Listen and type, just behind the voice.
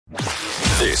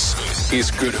This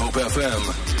is Good Hope FM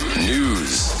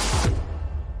News.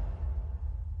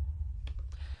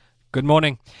 Good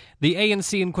morning. The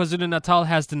ANC in KwaZulu-Natal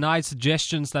has denied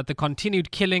suggestions that the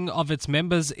continued killing of its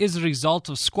members is a result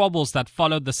of squabbles that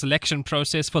followed the selection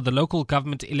process for the local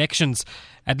government elections.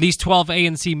 At least 12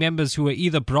 ANC members who were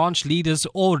either branch leaders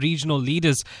or regional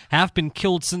leaders have been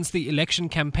killed since the election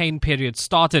campaign period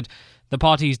started. The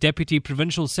party's Deputy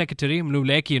Provincial Secretary,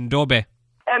 Mluleki Ndobe.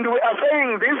 And we are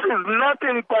saying this is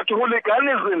nothing but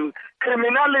hooliganism,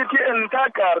 criminality and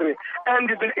thuggery, and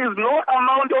there is no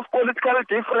amount of political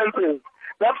differences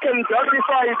that can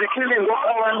justify the killing of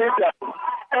our leaders.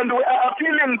 And we are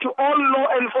appealing to all law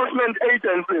enforcement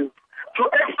agencies to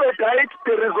expedite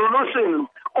the resolution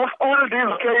of all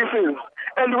these cases.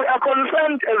 And we are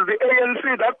concerned as the ANC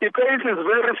that the pace is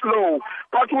very slow,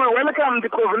 but we welcome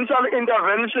the provincial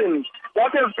intervention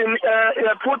that has been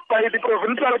put by the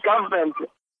provincial government.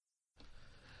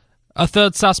 A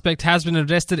third suspect has been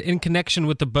arrested in connection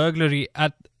with the burglary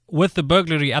at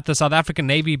the South African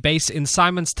Navy base in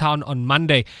Simonstown on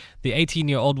Monday. The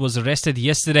 18-year-old was arrested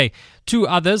yesterday. Two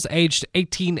others, aged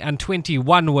 18 and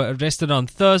 21, were arrested on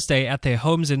Thursday at their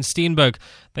homes in Steenberg.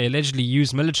 They allegedly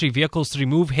used military vehicles to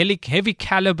remove heavy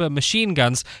caliber machine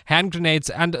guns, hand grenades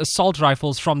and assault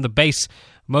rifles from the base.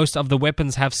 Most of the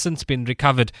weapons have since been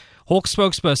recovered. Hawk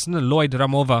spokesperson Lloyd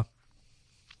Ramova.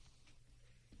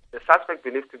 The suspect,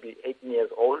 believed to be 18 years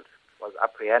old, was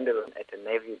apprehended at a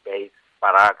Navy base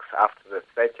barracks after the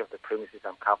search of the premises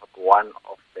uncovered one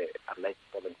of the alleged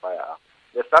stolen firearms.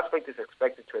 The suspect is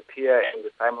expected to appear in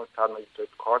the Simonstown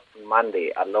Magistrate Court on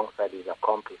Monday alongside his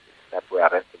accomplices that were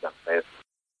arrested on Thursday.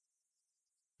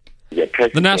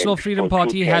 The National Freedom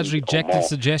Party has rejected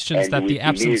suggestions that the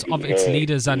absence of its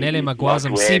leader Zanele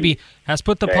Magwaza Msibi has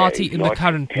put the party in the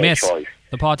current mess.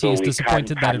 The party is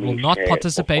disappointed that it will not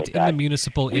participate in the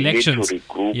municipal elections.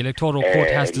 The Electoral Court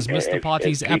has dismissed the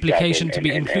party's application to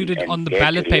be included on the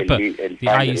ballot paper. The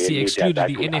IEC excluded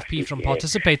the NFP from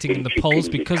participating in the polls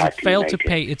because it failed to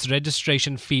pay its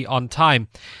registration fee on time.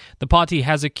 The party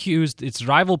has accused its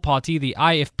rival party, the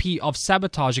IFP, of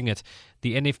sabotaging it.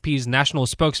 The NFP's national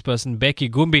spokesperson, Becky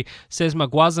Gumbi, says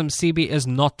Magwaza Msibi is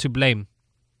not to blame.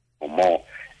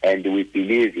 And we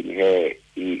believe in her.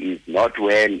 He is not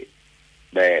well.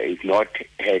 It's not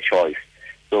her choice.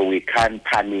 So we can't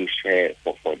punish her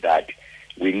for that.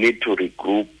 We need to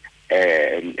regroup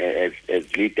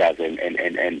as leaders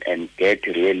and get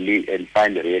and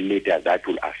find real leaders that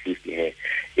will assist her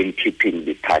in keeping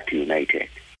the party united.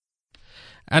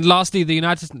 And lastly, the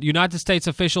United States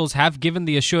officials have given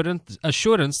the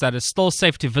assurance that it's still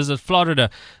safe to visit Florida.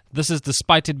 This is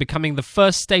despite it becoming the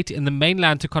first state in the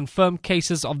mainland to confirm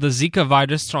cases of the Zika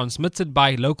virus transmitted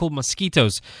by local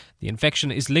mosquitoes. The infection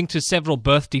is linked to several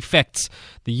birth defects.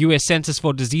 The U.S. Centers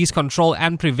for Disease Control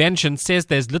and Prevention says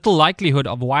there's little likelihood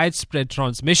of widespread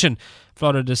transmission.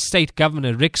 Florida State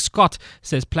Governor Rick Scott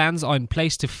says plans are in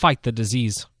place to fight the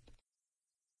disease.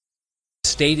 The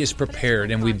state is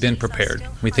prepared, and we've been prepared.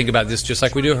 We think about this just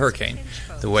like we do a hurricane.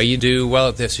 The way you do well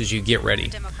at this is you get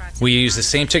ready. We use the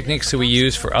same techniques that we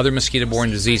use for other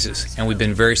mosquito-borne diseases, and we've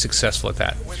been very successful at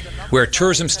that. We're a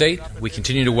tourism state. We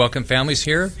continue to welcome families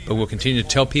here, but we'll continue to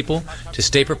tell people to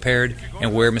stay prepared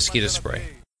and wear mosquito spray.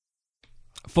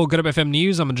 For Good Hope FM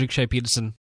News, I'm Andrik Shea Peterson.